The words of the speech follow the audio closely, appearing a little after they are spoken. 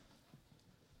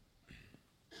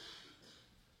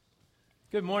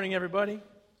Good morning, everybody.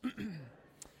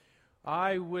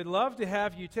 I would love to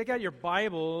have you take out your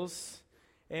Bibles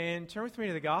and turn with me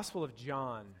to the Gospel of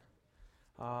John.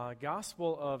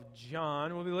 Gospel of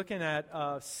John. We'll be looking at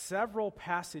several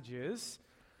passages.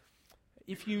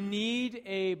 If you need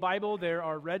a Bible, there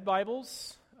are red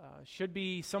Bibles. Should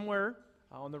be somewhere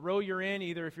on the row you're in,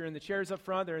 either if you're in the chairs up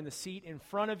front, they're in the seat in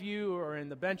front of you, or in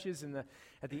the benches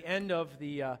at the end of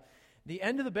the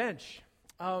end of the bench.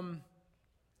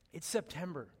 It's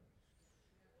September.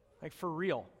 Like, for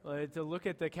real. To look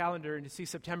at the calendar and to see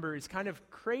September is kind of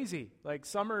crazy. Like,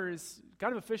 summer is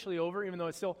kind of officially over, even though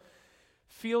it still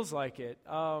feels like it.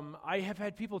 I have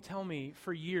had people tell me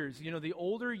for years, the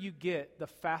older you get, the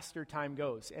faster time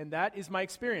goes. And that is my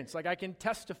experience. Like, I can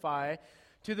testify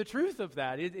to the truth of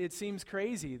that. It seems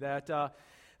crazy that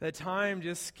time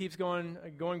just keeps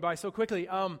going by so quickly.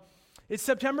 It's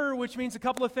September, which means a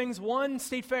couple of things. One,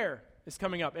 State Fair is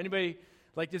coming up. Anybody...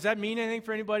 does that mean anything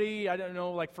for anybody? I don't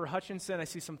know, for Hutchinson, I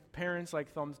see some parents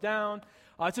thumbs down.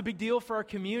 It's a big deal for our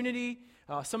community.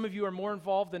 Some of you are more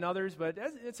involved than others, but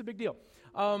it's a big deal.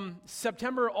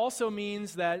 September also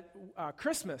means that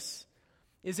Christmas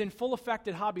is in full effect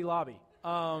at Hobby Lobby.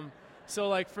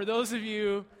 So for those of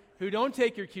you who don't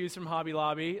take your cues from Hobby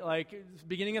Lobby,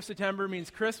 beginning of September means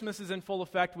Christmas is in full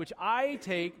effect, which I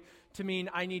take to mean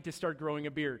I need to start growing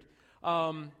a beard.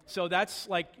 So that's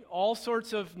all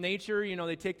sorts of nature,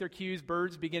 they take their cues,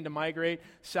 birds begin to migrate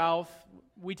south.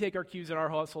 We take our cues in our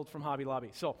household from Hobby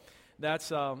Lobby. So that's,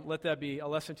 let that be a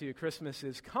lesson to you. Christmas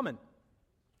is coming.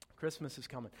 Christmas is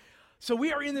coming. So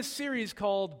we are in this series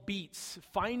called Beats,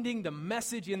 Finding the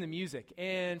Message in the Music.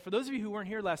 And for those of you who weren't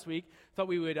here last week, thought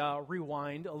we would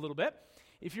rewind a little bit.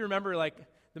 If you remember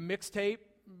the mixtape,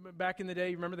 back in the day,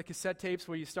 you remember the cassette tapes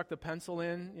where you stuck the pencil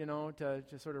in,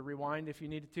 to sort of rewind if you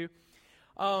needed to?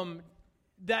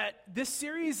 That this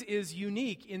series is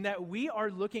unique in that we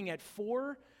are looking at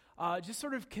four just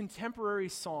sort of contemporary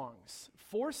songs.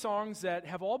 4 songs that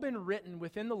have all been written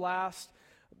within the last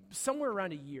somewhere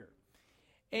around a year.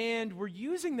 And we're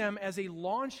using them as a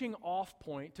launching off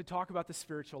point to talk about the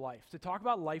spiritual life, to talk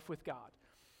about life with God.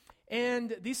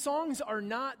 And these songs are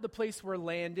not the place we're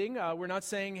landing. We're not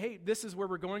saying, hey, this is where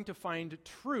we're going to find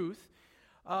truth.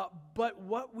 But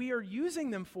what we are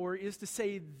using them for is to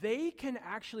say they can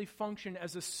actually function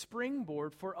as a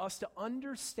springboard for us to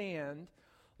understand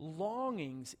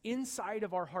longings inside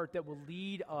of our heart that will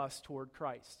lead us toward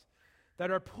Christ, that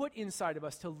are put inside of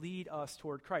us to lead us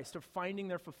toward Christ, to finding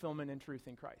their fulfillment and truth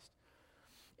in Christ.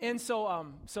 And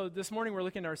so this morning we're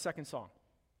looking at our second song.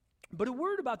 But a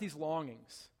word about these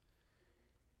longings.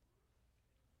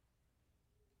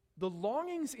 The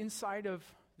longings inside of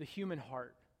the human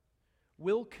heart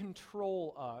will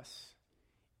control us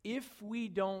if we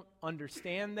don't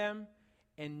understand them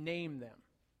and name them.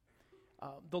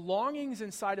 The longings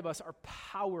inside of us are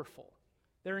powerful.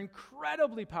 They're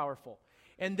incredibly powerful.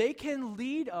 And they can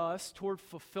lead us toward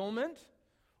fulfillment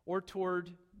or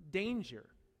toward danger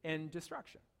and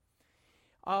destruction.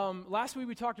 Last week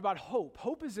we talked about hope.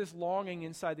 Hope is this longing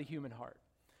inside the human heart.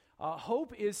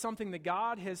 Hope is something that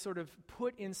God has sort of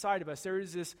put inside of us. There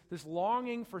is this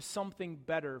longing for something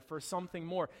better, for something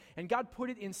more. And God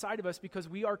put it inside of us because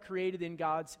we are created in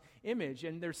God's image.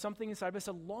 And there's something inside of us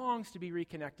that longs to be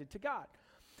reconnected to God.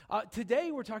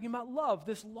 Today we're talking about love,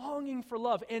 this longing for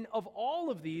love. And of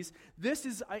all of these, this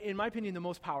is, in my opinion, the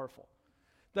most powerful.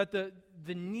 That the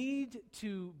need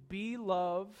to be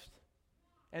loved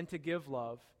and to give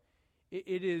love,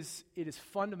 it is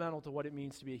fundamental to what it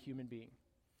means to be a human being.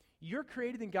 You're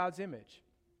created in God's image,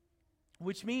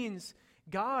 which means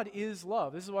God is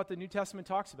love. This is what the New Testament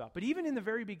talks about. But even in the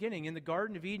very beginning, in the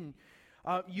Garden of Eden,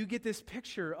 you get this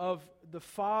picture of the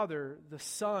Father, the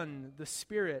Son, the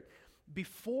Spirit.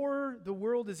 Before the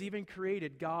world is even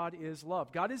created, God is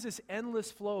love. God is this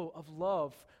endless flow of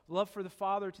love. Love for the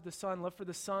Father to the Son, love for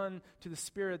the Son to the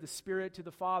Spirit to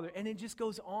the Father. And it just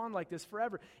goes on like this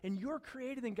forever. And you're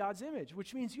created in God's image,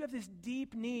 which means you have this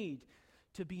deep need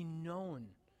to be known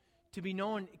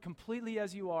completely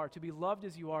as you are, to be loved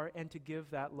as you are, and to give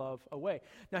that love away.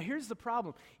 Now, here's the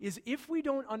problem, is if we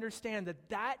don't understand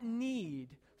that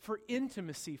need for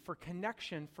intimacy, for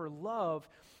connection, for love,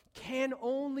 can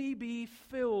only be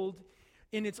filled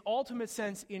in its ultimate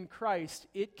sense in Christ,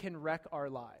 it can wreck our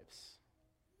lives.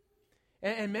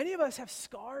 And many of us have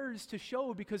scars to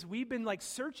show because we've been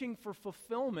searching for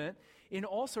fulfillment in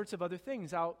all sorts of other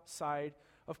things outside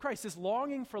of Christ. This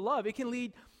longing for love, it can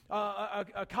lead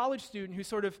a college student who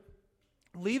sort of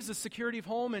leaves the security of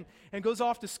home and goes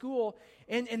off to school,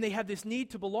 and they have this need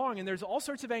to belong, and there's all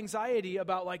sorts of anxiety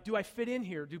about, like, do I fit in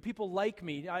here? Do people like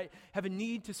me? I have a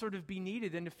need to sort of be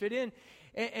needed and to fit in,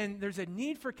 and there's a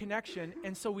need for connection,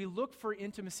 and so we look for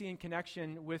intimacy and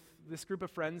connection with this group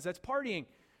of friends that's partying,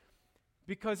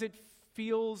 because it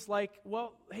feels like,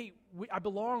 well, hey, I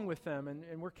belong with them,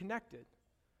 and we're connected.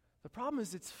 The problem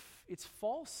is it's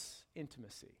false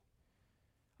intimacy.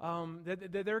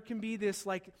 That there can be this,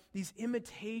 like, these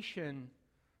imitation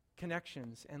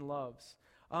connections and loves.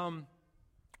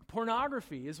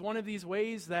 Pornography is one of these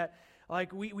ways that,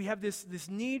 like, we have this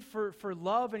need for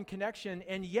love and connection,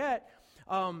 and yet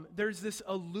there's this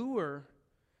allure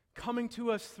coming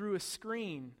to us through a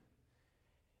screen,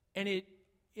 and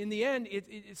in the end,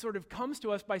 it sort of comes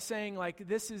to us by saying, like,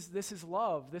 this is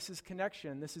love, this is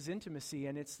connection, this is intimacy,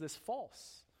 and it's this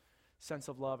false sense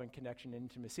of love and connection and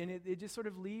intimacy. And it just sort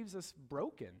of leaves us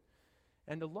broken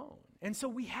and alone. And so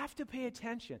we have to pay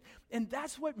attention. And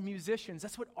that's what musicians,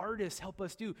 that's what artists help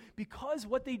us do, because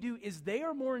what they do is they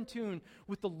are more in tune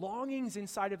with the longings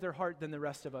inside of their heart than the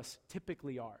rest of us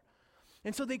typically are.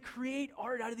 And so they create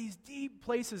art out of these deep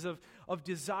places of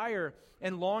desire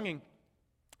and longing.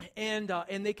 And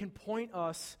they can point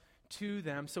us to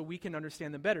them so we can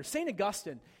understand them better. St.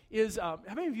 Augustine is, how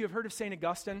many of you have heard of St.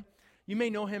 Augustine? You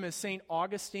may know him as St.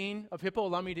 Augustine of Hippo.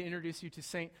 Allow me to introduce you to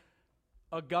St.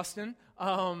 Augustine.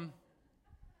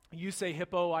 You say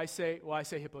Hippo, I say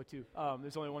Hippo too.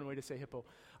 There's only one way to say Hippo.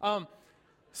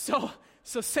 So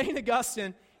St.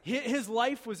 Augustine, his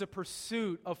life was a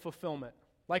pursuit of fulfillment,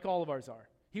 like all of ours are.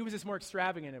 He was just more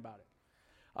extravagant about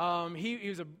it. He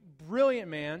was a brilliant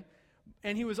man,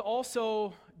 and he was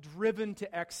also driven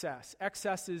to excess.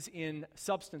 Excesses in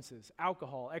substances,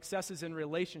 alcohol, excesses in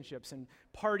relationships and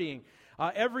partying.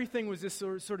 Everything was this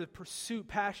sort of pursuit,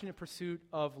 passionate pursuit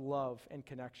of love and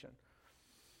connection.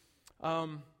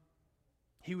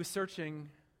 He was searching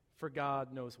for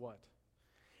God knows what.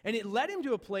 And it led him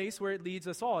to a place where it leads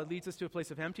us all. It leads us to a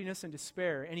place of emptiness and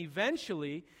despair. And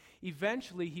eventually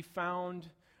he found,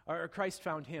 or Christ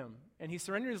found him, and he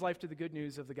surrendered his life to the good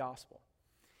news of the gospel.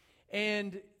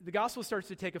 And the gospel starts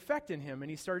to take effect in him, and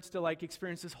he starts to, like,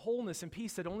 experience this wholeness and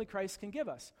peace that only Christ can give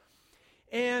us.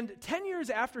 And 10 years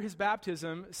after his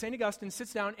baptism, St. Augustine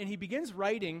sits down and he begins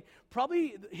writing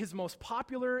probably his most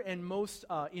popular and most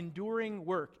enduring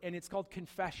work, and it's called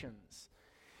Confessions.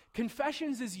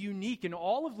 Confessions is unique in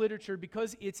all of literature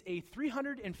because it's a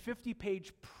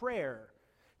 350-page prayer.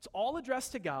 It's all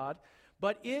addressed to God,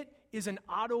 but it is an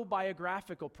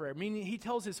autobiographical prayer, meaning he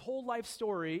tells his whole life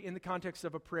story in the context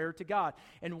of a prayer to God.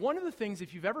 And one of the things,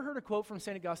 if you've ever heard a quote from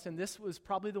St. Augustine, this was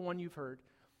probably the one you've heard.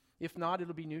 If not,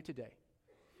 it'll be new today.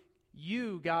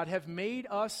 You, God, have made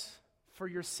us for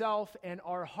yourself, and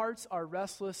our hearts are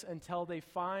restless until they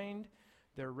find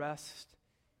their rest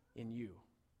in you.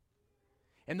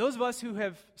 And those of us who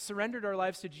have surrendered our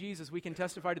lives to Jesus, we can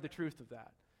testify to the truth of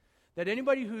that. That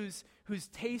anybody who's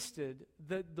tasted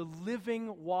the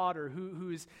living water,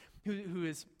 who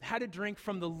has had a drink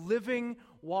from the living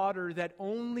water that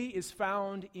only is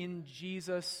found in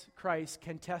Jesus Christ,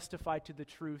 can testify to the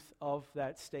truth of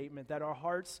that statement, that our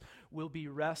hearts will be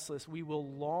restless. We will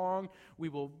long, we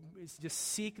will just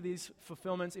seek these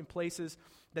fulfillments in places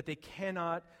that they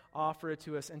cannot offer it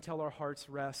to us until our hearts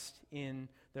rest in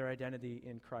their identity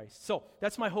in Christ. So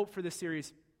that's my hope for this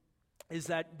series, is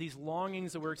that these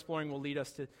longings that we're exploring will lead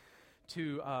us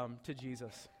to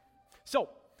Jesus. So,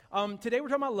 today we're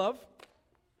talking about love,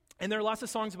 and there are lots of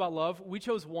songs about love. We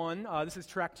chose one. This is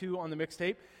track 2 on the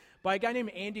mixtape by a guy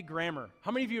named Andy Grammer.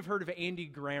 How many of you have heard of Andy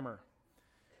Grammer?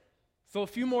 So a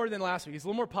few more than last week. He's a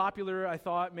little more popular, I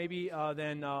thought, maybe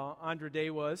than Andra Day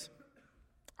was.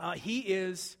 He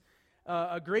is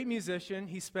a great musician.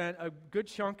 He spent a good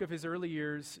chunk of his early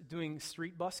years doing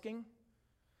street busking.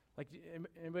 Like,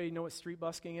 anybody know what street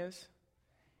busking is?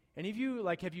 Any of you,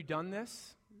 like, have you done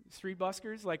this? Street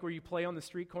buskers, like where you play on the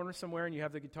street corner somewhere and you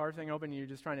have the guitar thing open and you're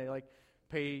just trying to, like,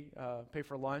 pay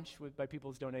for lunch by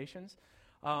people's donations.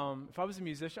 If I was a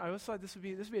musician, I always thought this would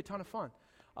be a ton of fun.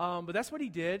 But that's what he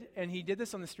did, and he did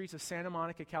this on the streets of Santa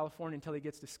Monica, California, until he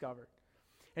gets discovered.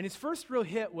 And his first real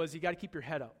hit was "You Got to Keep Your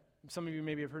Head Up." Some of you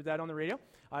maybe have heard that on the radio.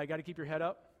 You got to keep your head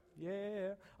up.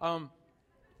 Yeah.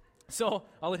 So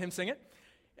I'll let him sing it.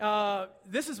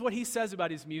 This is what he says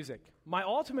about his music. My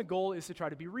ultimate goal is to try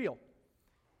to be real.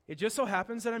 It just so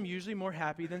happens that I'm usually more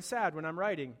happy than sad when I'm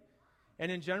writing.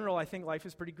 And in general, I think life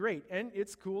is pretty great, and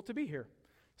it's cool to be here.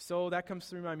 So that comes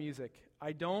through my music.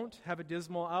 I don't have a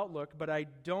dismal outlook, but I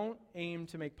don't aim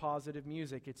to make positive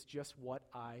music. It's just what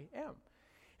I am.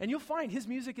 And you'll find his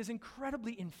music is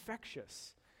incredibly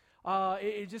infectious.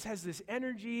 It just has this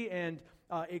energy and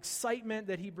excitement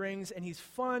that he brings, and he's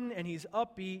fun and he's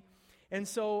upbeat. And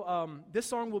so this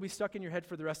song will be stuck in your head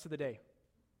for the rest of the day.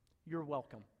 You're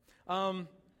welcome.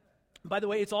 By the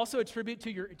way, it's also a tribute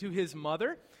to his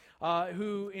mother,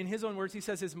 who, in his own words, he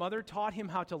says his mother taught him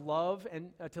how to love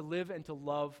and to live and to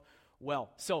love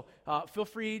well. So feel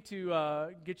free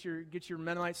to get your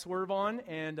Mennonite swerve on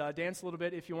and dance a little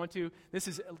bit if you want to. This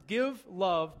is "Give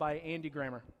Love" by Andy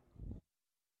Grammer.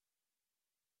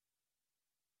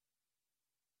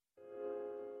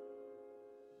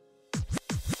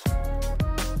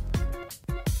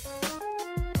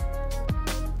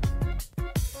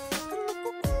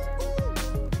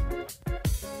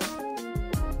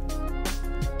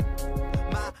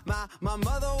 My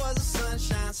mother was a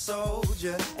sunshine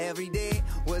soldier. Every day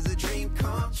was a dream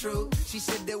come true. She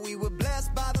said that we were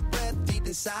blessed by the breath deep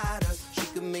inside us. She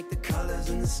could make the colors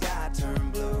in the sky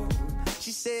turn blue.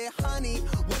 She said, honey,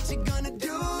 what you gonna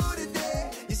do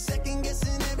today? You're second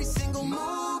guessing every single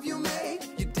move you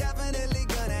make. You're definitely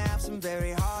gonna have some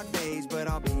very hard days, but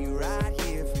I'll be right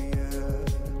here for you.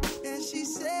 And she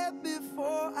said,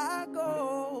 before I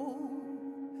go,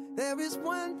 there is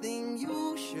one thing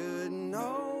you should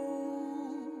know.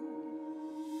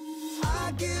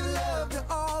 I give love to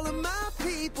all of my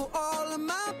people. All of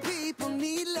my people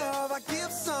need love. I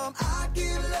give some. I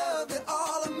give love to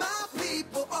all of my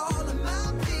people. All of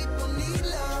my people need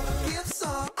love. I give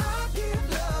some. I give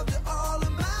love to all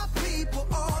of my people.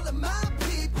 All of my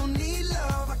people need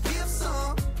love. I give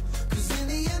some. 'Cause in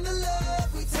the end the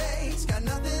love we take's got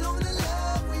nothing on the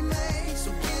love we make.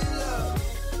 So give love.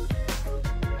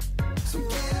 So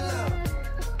give love.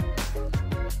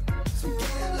 So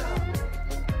give love.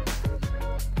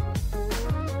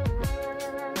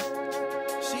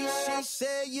 She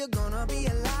said you're gonna be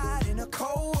a light in a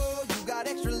cold world. You got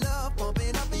extra love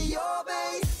pumping up in your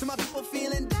veins. To my people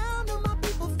feeling down, to my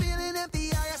people feeling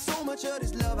empty, I got so much of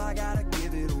this love, I gotta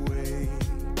give it away.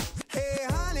 Hey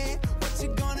honey, what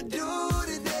you gonna do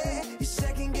today? You're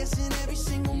second guessing every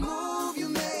single move you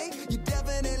make. You're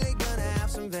definitely gonna have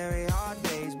some very hard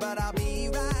days, but I'll be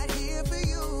right here for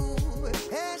you.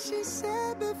 And she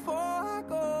said before I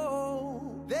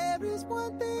go, there is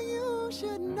one thing you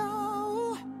should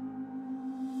know.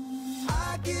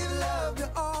 I give love to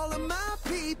all of my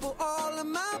people. All of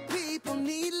my people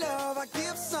need love. I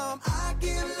give some. I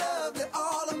give love to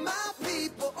all of my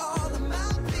people. All of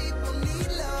my people need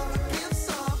love. I give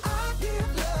some. I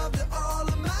give love to all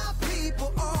of my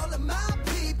people. All of my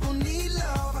people need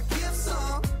love. I give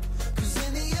some. 'Cause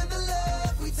in the end the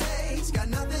love we take's got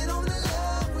nothing on the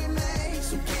love we make.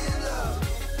 So give love.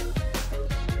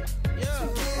 Yeah. So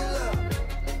give love.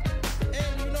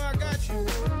 And you know I got you.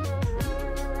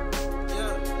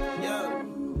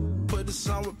 Put this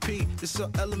on repeat, it's so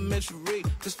elementary.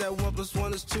 Just that 1 +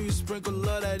 1 is 2, you sprinkle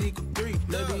love that equal 3.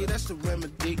 Lady, that's the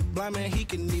remedy. Blind man, he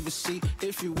can even see.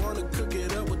 If you wanna cook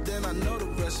it up, well then I know the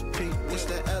recipe. It's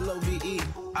that LOVE,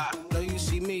 I know you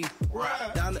see me.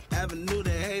 Right. Down the avenue,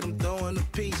 they hate them throwing a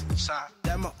piece.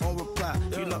 That my own reply,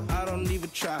 you know I don't even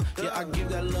try. Yeah, I give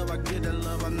that love, I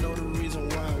know the reason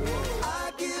why I want.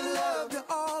 I give love to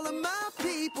all of my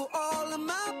people. All of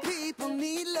my people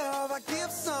need love. I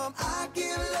give some. I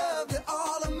give love to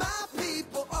all of my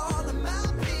people. All of my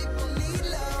people need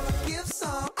love. I give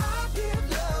some. I give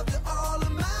love to all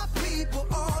of my people.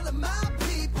 All of my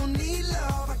people need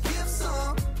love. I give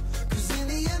some. 'Cause in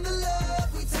the end the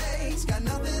love we take's got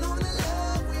nothing on the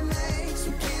love we make.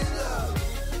 So give love.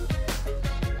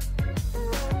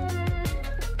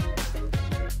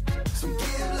 So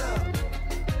give love.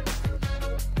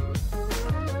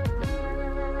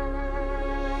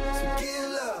 So give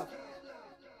love.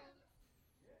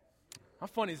 How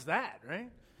fun is that,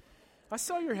 right? I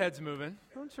saw your heads moving.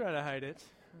 Don't try to hide it.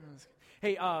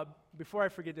 Hey, before I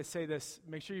forget to say this,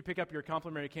 make sure you pick up your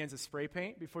complimentary cans of spray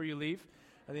paint before you leave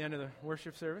at the end of the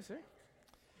worship service.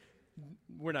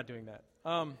 We're not doing that.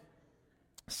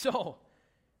 So,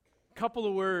 couple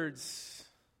of words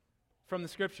from the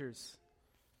Scriptures.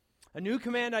 A new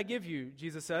command I give you,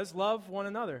 Jesus says, love one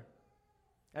another.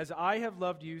 As I have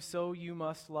loved you, so you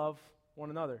must love one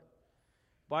another.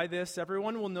 By this,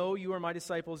 everyone will know you are my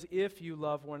disciples if you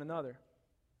love one another.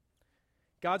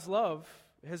 God's love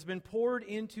has been poured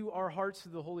into our hearts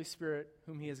through the Holy Spirit,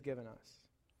 whom He has given us.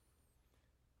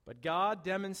 But God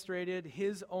demonstrated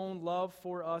His own love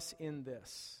for us in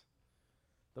this,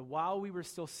 that while we were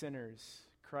still sinners,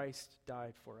 Christ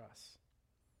died for us.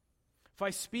 If I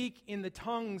speak in the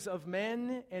tongues of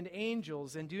men and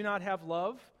angels and do not have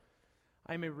love,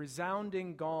 I am a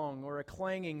resounding gong or a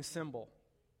clanging cymbal.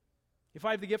 If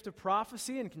I have the gift of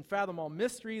prophecy and can fathom all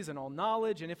mysteries and all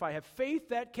knowledge, and if I have faith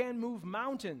that can move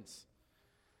mountains,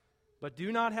 but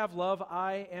do not have love,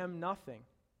 I am nothing.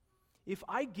 If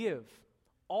I give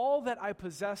all that I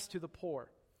possess to the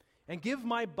poor, and give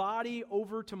my body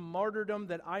over to martyrdom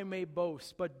that I may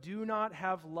boast, but do not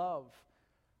have love,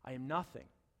 I am nothing.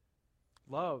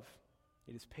 Love,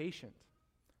 it is patient.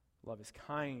 Love is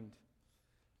kind,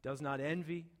 does not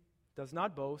envy, does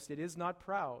not boast, it is not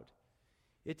proud.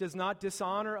 It does not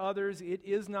dishonor others. It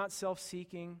is not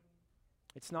self-seeking.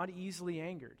 It's not easily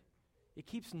angered. It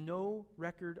keeps no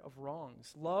record of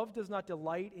wrongs. Love does not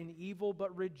delight in evil,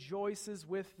 but rejoices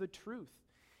with the truth.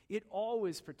 It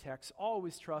always protects,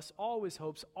 always trusts, always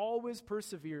hopes, always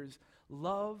perseveres.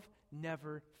 Love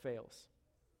never fails.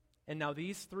 And now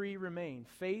these three remain: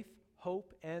 faith,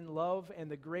 hope, and love, and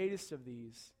the greatest of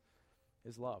these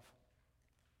is love.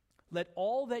 Let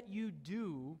all that you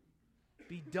do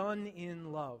be done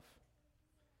in love.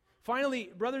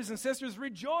 Finally, brothers and sisters,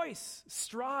 rejoice,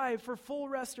 strive for full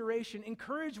restoration,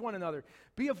 encourage one another,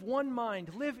 be of one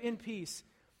mind, live in peace,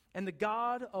 and the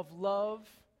God of love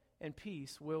and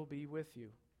peace will be with you.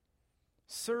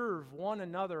 Serve one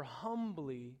another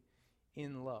humbly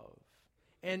in love.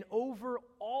 And over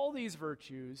all these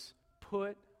virtues,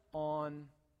 put on,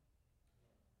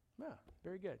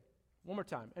 very good. One more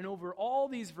time. And over all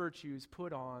these virtues,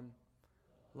 put on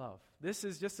love. This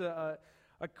is just a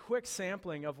quick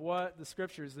sampling of what the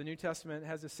Scriptures, the New Testament,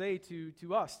 has to say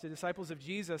to us, to disciples of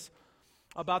Jesus,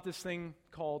 about this thing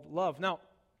called love. Now,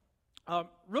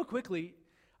 real quickly,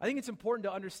 I think it's important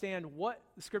to understand what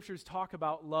the Scriptures talk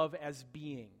about love as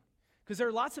being. Because there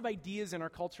are lots of ideas in our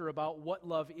culture about what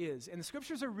love is. And the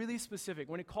Scriptures are really specific.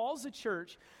 When it calls the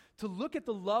church to look at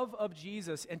the love of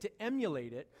Jesus and to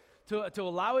emulate it, to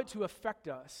allow it to affect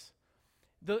us,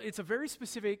 it's a very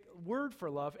specific word for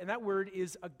love, and that word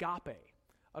is agape.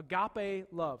 Agape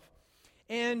love.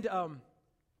 And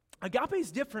agape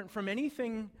is different from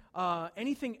anything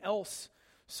else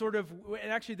sort of,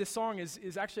 and actually this song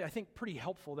is actually, I think, pretty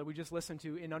helpful that we just listened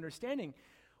to in understanding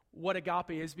what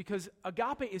agape is, because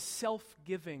agape is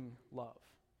self-giving love.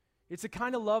 It's a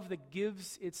kind of love that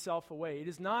gives itself away. It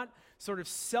is not sort of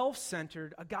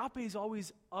self-centered. Agape is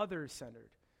always other-centered.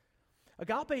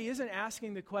 Agape isn't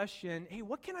asking the question, hey,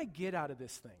 what can I get out of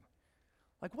this thing?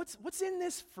 Like, what's in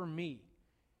this for me?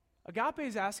 Agape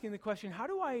is asking the question, how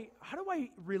do I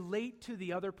relate to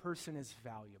the other person as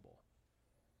valuable?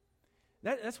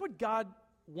 That's what God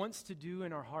wants to do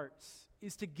in our hearts,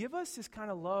 is to give us this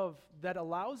kind of love that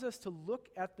allows us to look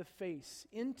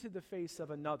into the face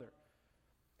of another,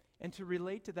 and to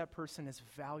relate to that person as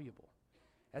valuable,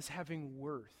 as having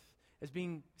worth, as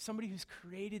being somebody who's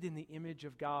created in the image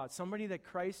of God, somebody that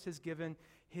Christ has given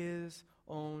his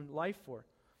own life for.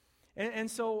 And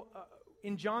so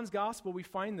in John's gospel, we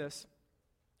find this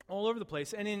all over the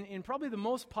place. And in probably the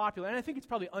most popular, and I think it's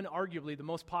probably unarguably the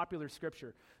most popular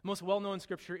scripture, the most well-known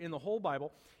scripture in the whole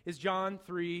Bible, is John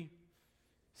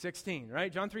 3:16,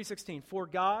 right? John 3:16. For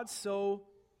God so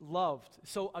loved,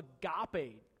 so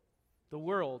agape the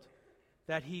world,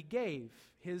 that he gave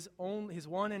his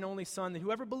one and only Son, that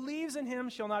whoever believes in him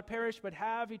shall not perish but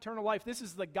have eternal life. This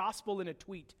is the gospel in a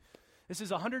tweet. This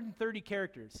is 130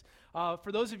 characters.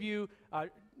 For those of you,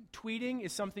 tweeting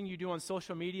is something you do on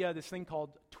social media, this thing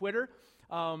called Twitter.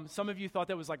 Some of you thought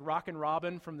that was like Rockin'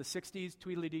 Robin from the 60s,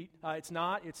 Tweedledee. It's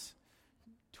not. It's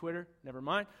Twitter. Never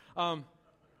mind.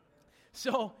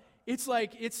 So it's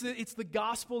like, it's the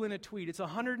gospel in a tweet. It's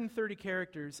 130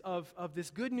 characters of this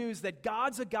good news that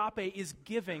God's agape is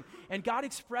giving. And God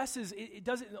expresses, it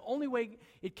does it, the only way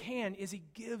it can is he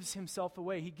gives himself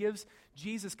away.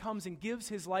 Jesus comes and gives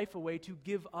his life away to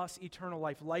give us eternal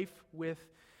life with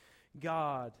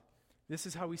God. This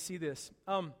is how we see this.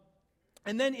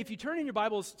 And then if you turn in your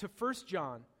Bibles to 1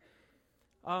 John,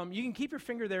 you can keep your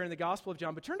finger there in the Gospel of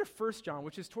John, but turn to 1 John,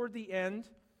 which is toward the end.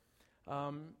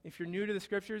 If you're new to the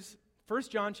Scriptures, 1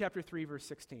 John chapter 3, verse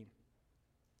 16.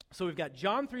 So we've got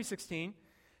John 3:16.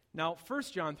 Now 1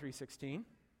 John 3:16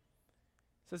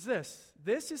 says this: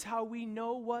 this is how we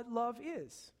know what love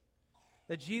is,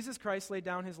 that Jesus Christ laid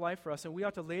down his life for us, and we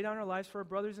ought to lay down our lives for our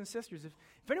brothers and sisters. If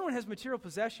anyone has material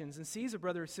possessions and sees a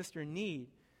brother or sister in need,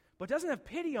 but doesn't have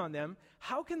pity on them,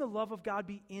 how can the love of God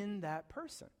be in that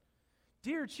person?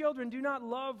 Dear children, do not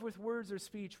love with words or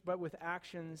speech, but with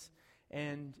actions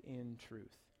and in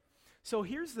truth. So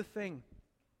here's the thing.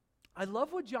 I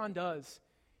love what John does,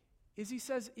 is he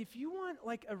says, if you want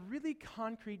like a really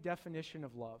concrete definition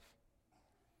of love,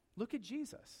 look at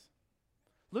Jesus.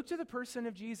 Look to the person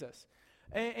of Jesus.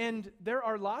 And there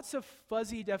are lots of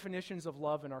fuzzy definitions of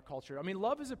love in our culture. I mean,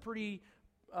 love is a pretty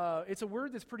it's a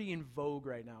word that's pretty in vogue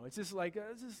right now. It's just like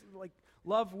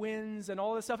love wins and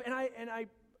all this stuff, and I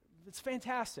it's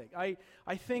fantastic. I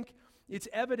think it's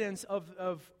evidence of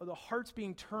the hearts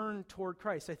being turned toward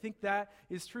Christ. I think that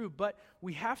is true, but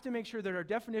we have to make sure that our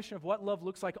definition of what love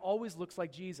looks like always looks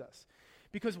like Jesus.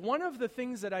 Because one of the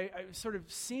things that I've sort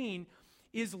of seen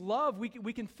is love.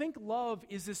 We can think love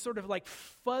is this sort of like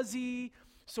fuzzy,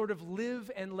 sort of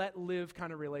live and let live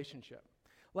kind of relationship.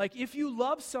 Like if you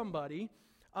love somebody,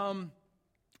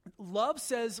 love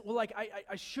says, well, like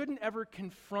I shouldn't ever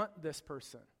confront this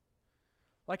person.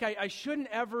 Like I shouldn't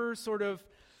ever sort of,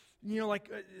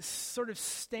 sort of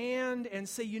stand and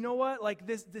say, you know what, like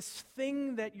this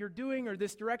thing that you're doing or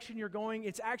this direction you're going,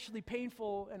 it's actually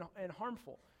painful and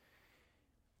harmful.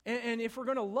 And if we're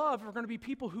going to love, if we're going to be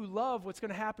people who love, what's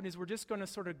going to happen is we're just going to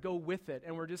sort of go with it,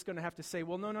 and we're just going to have to say,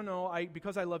 well, no,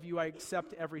 because I love you, I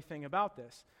accept everything about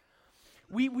this.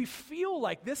 We feel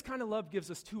like this kind of love gives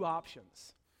us two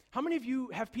options. How many of you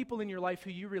have people in your life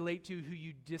who you relate to who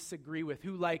you disagree with,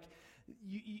 who like,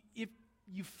 if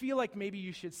you feel like maybe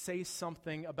you should say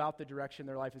something about the direction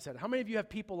their life is headed? How many of you have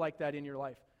people like that in your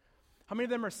life? How many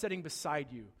of them are sitting beside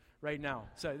you right now?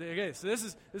 So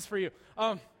this is for you.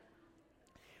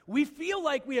 We feel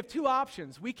like we have two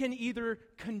options. We can either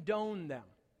condone them.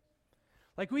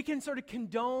 Like we can sort of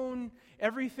condone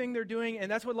everything they're doing, and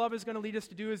that's what love is going to lead us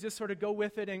to do, is just sort of go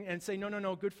with it and say,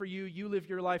 no, good for you. You live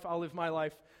your life, I'll live my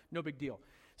life, no big deal.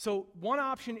 So one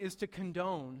option is to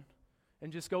condone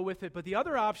and just go with it. But the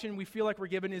other option we feel like we're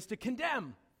given is to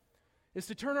condemn, is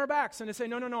to turn our backs and to say,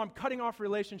 no, I'm cutting off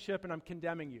relationship and I'm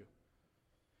condemning you.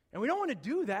 And we don't want to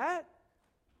do that.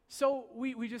 So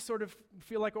we just sort of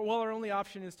feel like, well, our only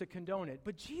option is to condone it.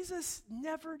 But Jesus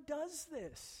never does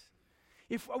this.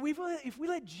 If we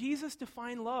let Jesus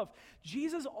define love,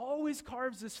 Jesus always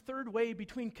carves this third way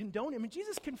between condoning. I mean,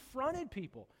 Jesus confronted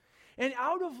people. And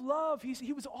out of love,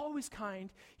 he was always kind,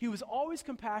 he was always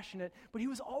compassionate, but he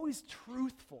was always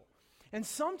truthful. And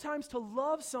sometimes to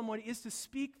love someone is to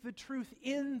speak the truth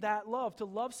in that love, to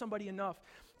love somebody enough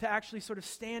to actually sort of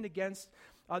stand against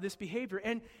this behavior.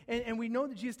 And we know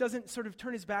that Jesus doesn't sort of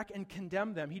turn his back and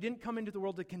condemn them. He didn't come into the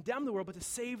world to condemn the world, but to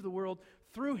save the world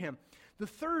through him. The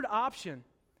third option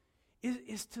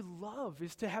is to love,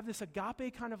 is to have this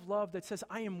agape kind of love that says,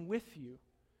 I am with you,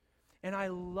 and I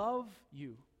love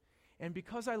you. And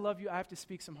because I love you, I have to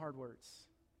speak some hard words.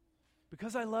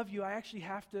 Because I love you, I actually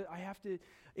have to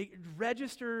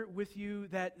register with you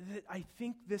that I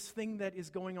think this thing that is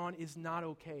going on is not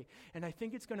okay. And I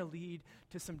think it's going to lead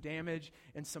to some damage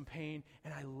and some pain.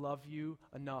 And I love you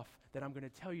enough that I'm going to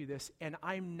tell you this. And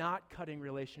I'm not cutting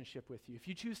relationship with you. If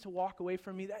you choose to walk away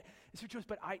from me, that is your choice.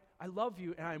 But I love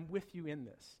you and I'm with you in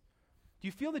this. Do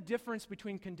you feel the difference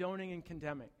between condoning and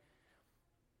condemning?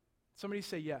 Somebody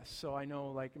say yes, so I know,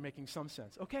 like, making some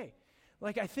sense. Okay.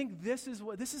 Like, I think this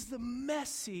is the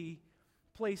messy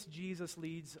place Jesus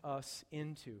leads us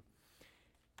into.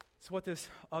 It's what this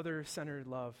other-centered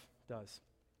love does.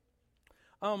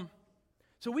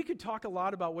 So we could talk a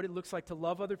lot about what it looks like to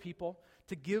love other people,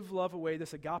 to give love away,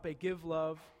 this agape, give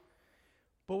love.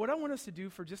 But what I want us to do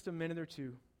for just a minute or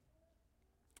two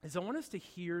is I want us to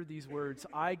hear these words,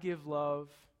 I give love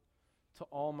to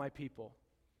all my people.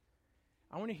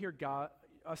 I want to hear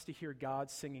us to hear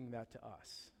God singing that to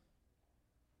us.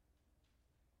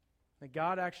 That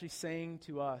God actually saying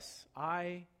to us,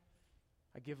 I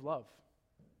give love.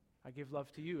 I give love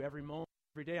to you. Every moment,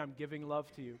 every day, I'm giving love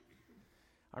to you.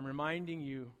 I'm reminding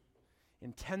you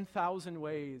in 10,000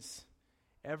 ways,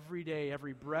 every day,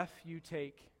 every breath you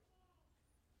take,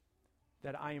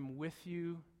 that I am with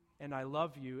you and I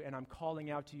love you, and I'm calling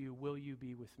out to you, will you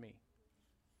be with me?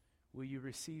 Will you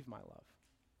receive my love?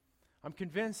 I'm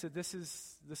convinced that this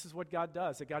is what God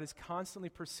does, that God is constantly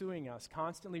pursuing us,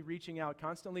 constantly reaching out,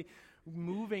 constantly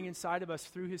moving inside of us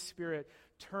through his Spirit,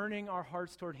 turning our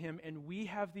hearts toward him, and we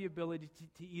have the ability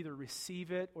to either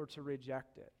receive it or to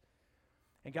reject it.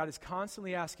 And God is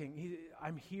constantly asking,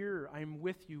 I'm here, I'm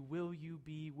with you, will you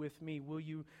be with me? Will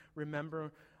you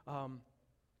remember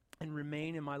and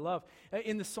remain in my love?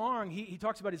 In the song, he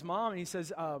talks about his mom, and he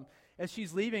says, as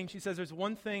she's leaving, she says, there's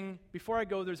one thing, before I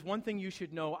go, there's one thing you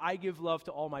should know, I give love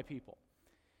to all my people.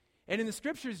 And in the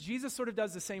scriptures, Jesus sort of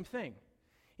does the same thing.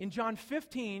 In John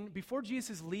 15, before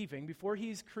Jesus is leaving, before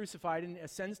he's crucified and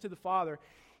ascends to the Father,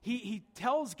 he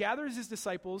gathers his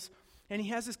disciples, and he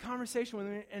has this conversation with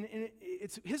them, and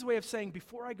it's his way of saying,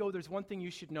 before I go, there's one thing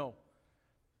you should know.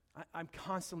 I'm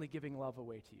constantly giving love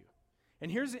away to you.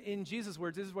 And here's in Jesus'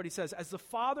 words, this is what he says, as the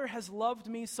Father has loved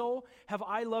me, so have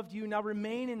I loved you. Now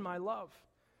remain in my love.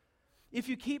 If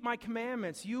you keep my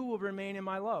commandments, you will remain in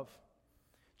my love.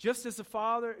 Just as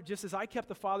I kept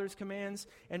the Father's commands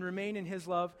and remain in his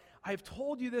love, I have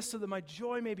told you this so that my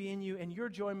joy may be in you and your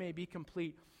joy may be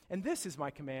complete. And this is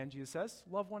my command, Jesus says,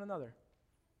 love one another.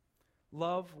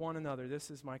 Love one another.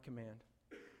 This is my command.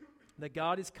 That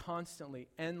God is constantly,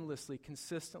 endlessly,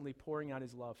 consistently pouring out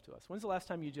his love to us. When's the last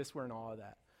time you just were in awe of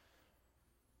that?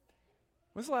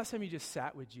 When's the last time you just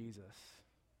sat with Jesus?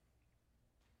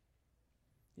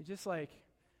 You just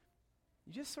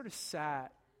sort of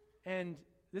sat, and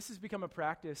this has become a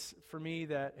practice for me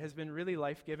that has been really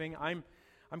life-giving. I'm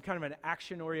kind of an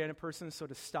action-oriented person, so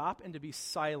to stop and to be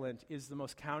silent is the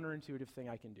most counterintuitive thing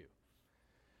I can do.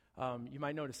 You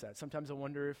might notice that. Sometimes I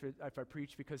wonder if I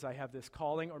preach because I have this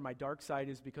calling, or my dark side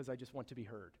is because I just want to be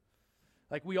heard.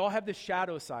 Like, we all have this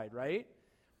shadow side, right?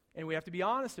 And we have to be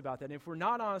honest about that. And if we're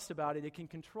not honest about it, it can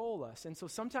control us. And so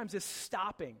sometimes it's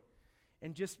stopping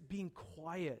and just being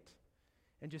quiet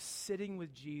and just sitting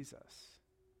with Jesus.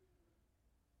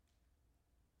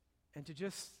 And to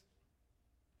just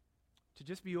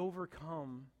be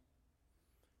overcome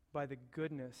by the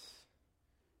goodness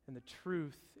and the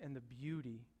truth and the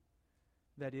beauty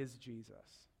that is Jesus.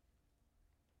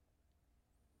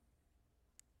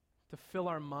 To fill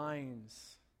our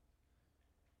minds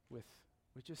with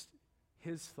just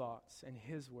his thoughts and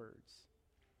his words.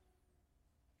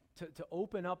 To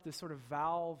open up this sort of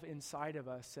valve inside of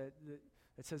us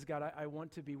that says, God, I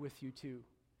want to be with you too.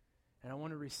 And I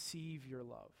want to receive your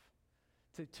love.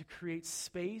 To create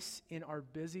space in our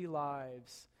busy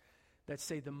lives that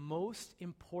say the most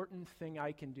important thing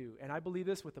I can do, and I believe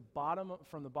this from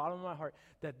the bottom of my heart,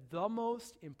 that the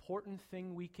most important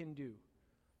thing we can do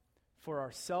for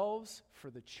ourselves, for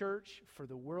the church, for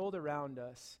the world around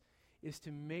us, is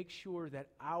to make sure that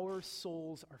our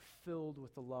souls are filled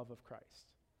with the love of Christ.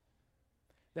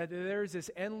 That there's this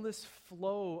endless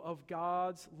flow of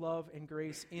God's love and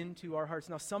grace into our hearts.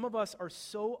 Now, some of us are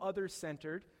so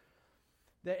other-centered,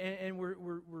 and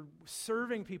we're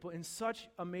serving people in such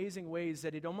amazing ways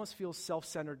that it almost feels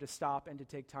self-centered to stop and to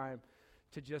take time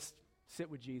to just sit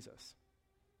with Jesus.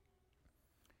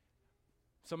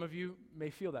 Some of you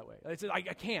may feel that way. I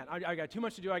can't. I got too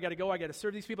much to do. I got to go. I got to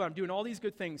serve these people. I'm doing all these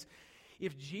good things.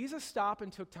 If Jesus stopped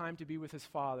and took time to be with his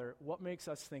Father, what makes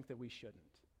us think that we shouldn't?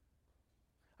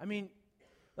 I mean,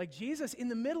 like Jesus, in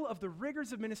the middle of the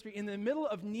rigors of ministry, in the middle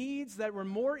of needs that were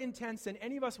more intense than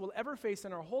any of us will ever face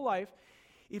in our whole life,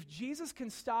 if Jesus can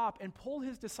stop and pull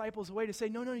his disciples away to say,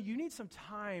 no, you need some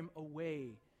time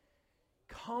away.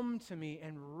 Come to me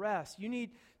and rest. You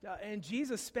need, and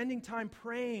Jesus spending time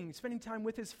praying, spending time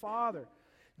with his Father.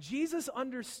 Jesus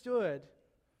understood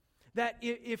that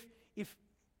if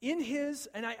in his,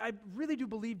 and I really do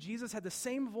believe Jesus had the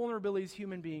same vulnerabilities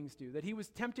human beings do, that he was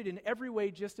tempted in every way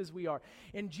just as we are.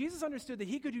 And Jesus understood that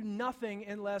he could do nothing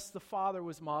unless the Father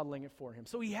was modeling it for him.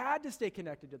 So he had to stay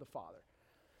connected to the Father.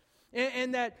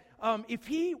 And that if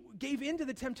he gave in to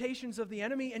the temptations of the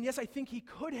enemy, and yes, I think he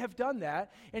could have done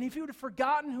that, and if he would have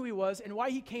forgotten who he was and why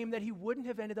he came, that he wouldn't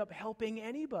have ended up helping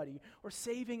anybody or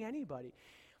saving anybody.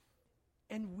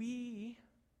 And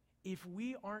if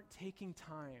we aren't taking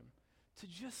time to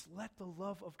just let the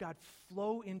love of God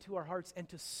flow into our hearts and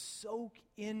to soak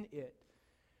in it,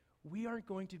 we aren't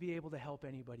going to be able to help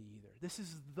anybody either. This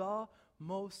is the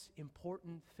most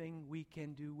important thing we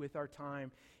can do with our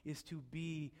time, is to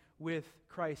be with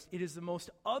Christ. It is the most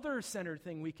other-centered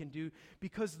thing we can do,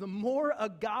 because the more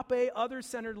agape,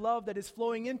 other-centered love that is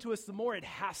flowing into us, the more it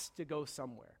has to go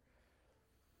somewhere.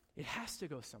 It has to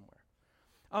go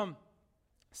somewhere.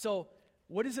 So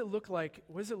what does it look like?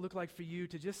 What does it look like for you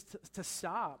to just to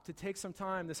stop, to take some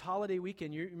time this holiday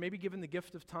weekend? You're maybe given the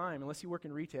gift of time, unless you work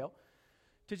in retail,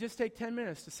 to just take 10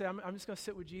 minutes to say, I'm just going to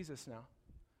sit with Jesus now.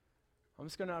 I'm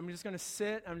just going to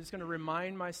sit. I'm just going to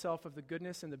remind myself of the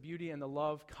goodness and the beauty and the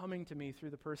love coming to me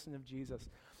through the person of Jesus.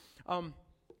 And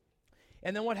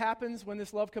then what happens when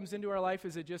this love comes into our life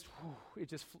is it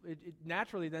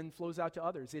naturally then flows out to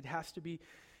others. It has to be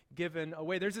given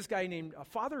away. There's this guy named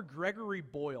Father Gregory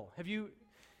Boyle. Have you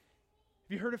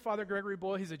heard of Father Gregory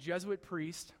Boyle? He's a Jesuit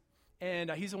priest, and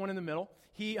he's the one in the middle.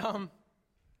 He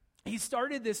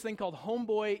started this thing called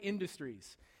Homeboy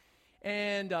Industries.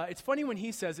 And it's funny when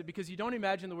he says it, because you don't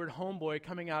imagine the word homeboy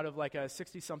coming out of like a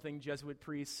 60-something Jesuit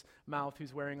priest's mouth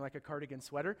who's wearing like a cardigan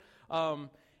sweater.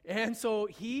 And so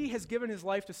he has given his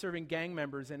life to serving gang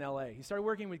members in L.A. He started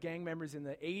working with gang members in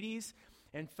the 80s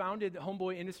and founded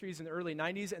Homeboy Industries in the early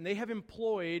 90s, and they have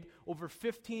employed over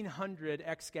 1,500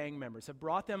 ex-gang members, have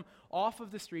brought them off of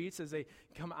the streets as they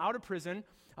come out of prison,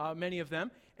 many of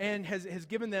them, and has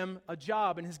given them a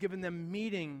job and has given them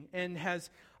meeting, and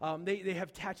they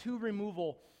have tattoo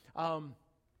removal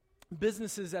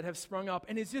businesses that have sprung up,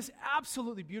 and it's just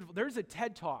absolutely beautiful. There's a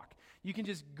TED Talk. You can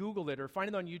just Google it or find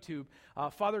it on YouTube.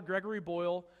 Father Gregory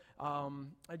Boyle,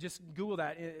 just Google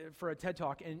that for a TED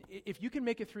Talk. And if you can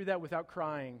make it through that without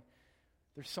crying,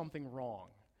 there's something wrong.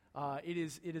 It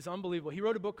is unbelievable. He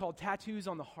wrote a book called Tattoos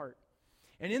on the Heart.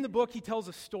 And in the book, he tells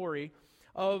a story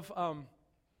of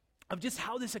just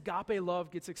how this agape love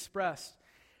gets expressed.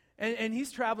 And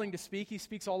he's traveling to speak. He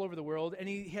speaks all over the world. And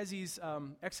he has these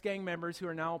ex-gang members who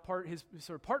are now his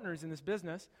sort of partners in this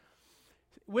business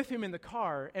with him in the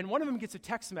car. And one of them gets a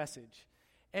text message.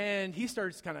 And he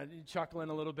starts kind of chuckling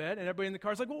a little bit. And everybody in the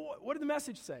car is like, well, what did the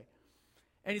message say?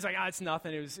 And he's like, it's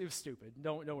nothing. It was stupid.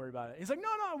 Don't worry about it. He's like,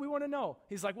 no, we want to know.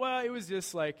 He's like, well, it was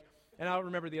just like, and I don't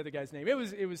remember the other guy's name. It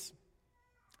was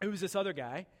this other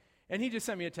guy. And he just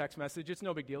sent me a text message. It's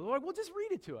no big deal. They're like, well, just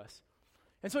read it to us.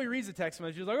 And so he reads the text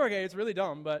message. He's like, okay, it's really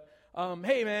dumb, but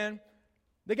hey, man,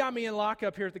 they got me in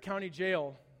lockup here at the county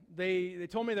jail. They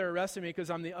told me they're arresting me because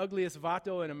I'm the ugliest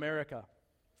vato in America.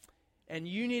 And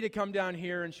you need to come down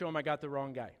here and show them I got the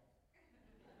wrong guy.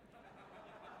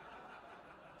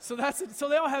 So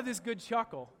they all have this good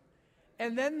chuckle.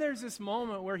 And then there's this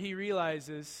moment where he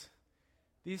realizes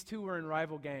these two were in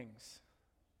rival gangs.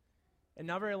 And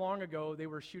not very long ago, they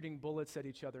were shooting bullets at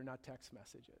each other, not text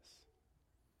messages.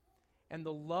 And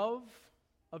the love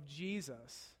of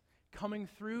Jesus coming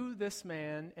through this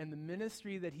man and the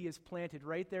ministry that he has planted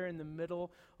right there in the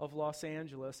middle of Los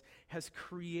Angeles has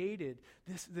created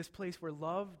this place where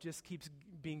love just keeps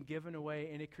being given away,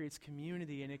 and it creates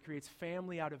community, and it creates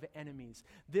family out of enemies.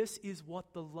 This is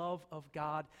what the love of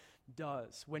God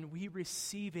does. When we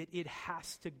receive it, it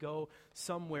has to go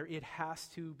somewhere. It has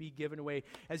to be given away.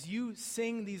 As you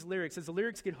sing these lyrics, as the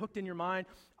lyrics get hooked in your mind,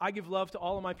 I give love to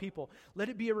all of my people. Let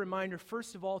it be a reminder,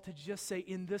 first of all, to just say,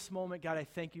 in this moment, God, I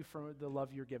thank you for the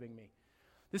love you're giving me.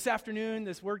 This afternoon,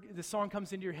 this song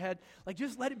comes into your head, like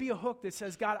just let it be a hook that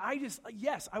says, God,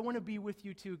 I want to be with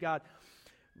you too, God.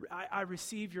 I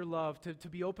receive your love, to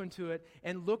be open to it,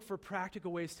 and look for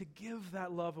practical ways to give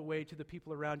that love away to the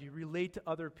people around you. Relate to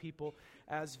other people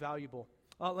as valuable.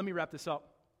 Let me wrap this up.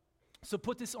 So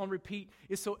put this on repeat.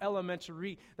 It's so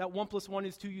elementary. That 1 + 1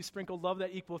 is 2. You sprinkle love,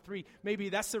 that equal 3. Maybe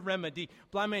that's the remedy.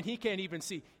 Blind man, he can't even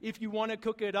see. If you want to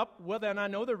cook it up, well, then I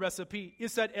know the recipe.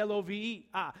 It's that LOVE.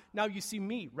 Now you see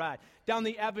me ride down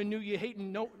the avenue you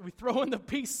hating. No, we throw in the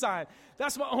peace sign.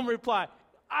 That's my own reply.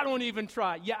 I don't even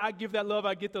try. Yeah, I give that love.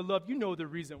 I get the love. You know the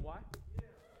reason why.